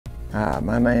Hi,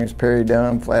 my name is Perry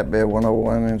Dunn, Flatbed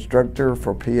 101 instructor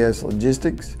for PS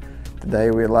Logistics.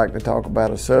 Today we'd like to talk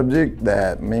about a subject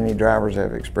that many drivers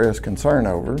have expressed concern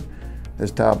over.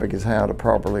 This topic is how to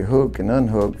properly hook and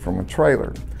unhook from a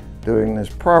trailer. Doing this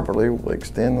properly will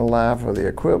extend the life of the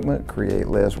equipment, create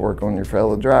less work on your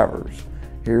fellow drivers.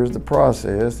 Here's the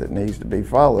process that needs to be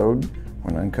followed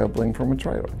when uncoupling from a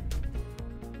trailer.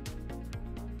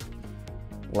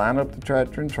 Line up the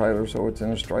tractor and trailer so it's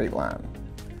in a straight line.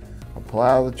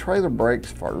 Apply the trailer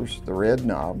brakes first, the red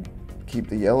knob. Keep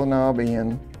the yellow knob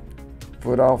in,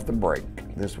 foot off the brake.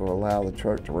 This will allow the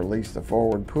truck to release the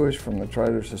forward push from the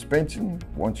trailer suspension.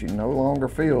 Once you no longer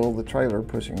feel the trailer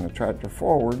pushing the tractor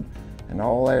forward and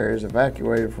all air is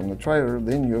evacuated from the trailer,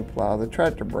 then you apply the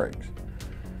tractor brakes.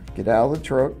 Get out of the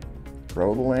truck,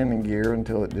 roll the landing gear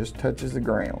until it just touches the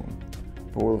ground.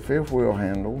 Pull the fifth wheel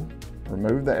handle,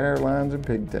 remove the air lines and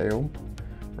pigtail,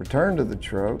 return to the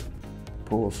truck,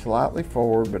 pull slightly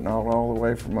forward but not all the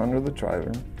way from under the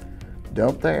trailer,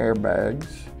 dump the airbags,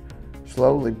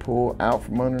 slowly pull out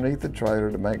from underneath the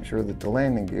trailer to make sure that the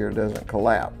landing gear doesn't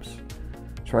collapse.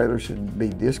 The trailer should be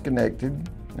disconnected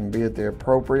and be at the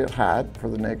appropriate height for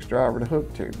the next driver to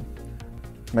hook to.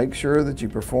 Make sure that you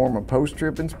perform a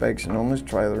post-trip inspection on this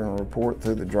trailer and report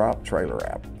through the drop trailer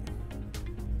app.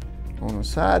 On a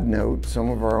side note, some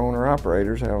of our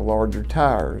owner-operators have larger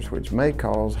tires, which may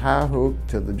cause high hook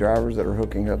to the drivers that are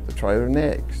hooking up the trailer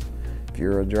next. If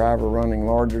you're a driver running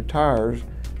larger tires,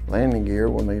 landing gear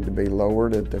will need to be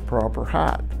lowered at the proper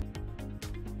height.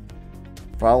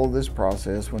 Follow this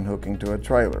process when hooking to a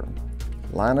trailer.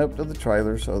 Line up to the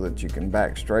trailer so that you can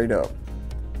back straight up.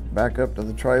 Back up to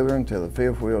the trailer until the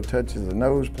fifth wheel touches the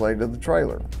nose plate of the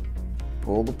trailer.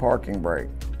 Pull the parking brake.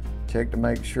 Check to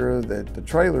make sure that the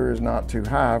trailer is not too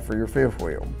high for your fifth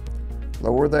wheel.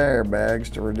 Lower the airbags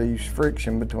to reduce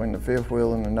friction between the fifth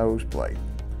wheel and the nose plate.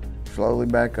 Slowly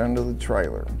back under the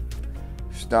trailer.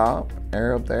 Stop,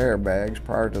 air up the airbags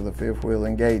prior to the fifth wheel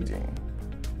engaging.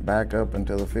 Back up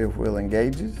until the fifth wheel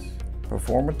engages.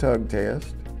 Perform a tug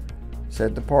test.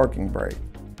 Set the parking brake.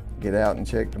 Get out and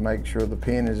check to make sure the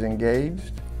pin is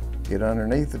engaged. Get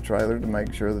underneath the trailer to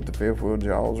make sure that the fifth wheel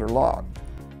jaws are locked.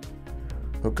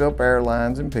 Hook up air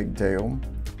lines and pigtail.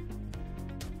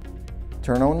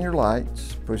 Turn on your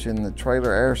lights. Push in the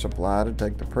trailer air supply to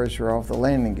take the pressure off the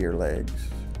landing gear legs.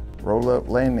 Roll up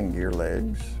landing gear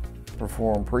legs.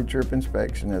 Perform pre-trip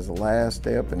inspection as the last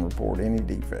step and report any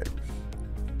defects.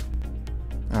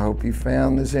 I hope you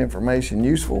found this information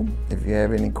useful. If you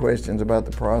have any questions about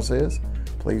the process,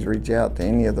 please reach out to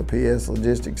any of the PS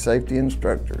Logistics safety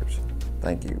instructors.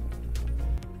 Thank you.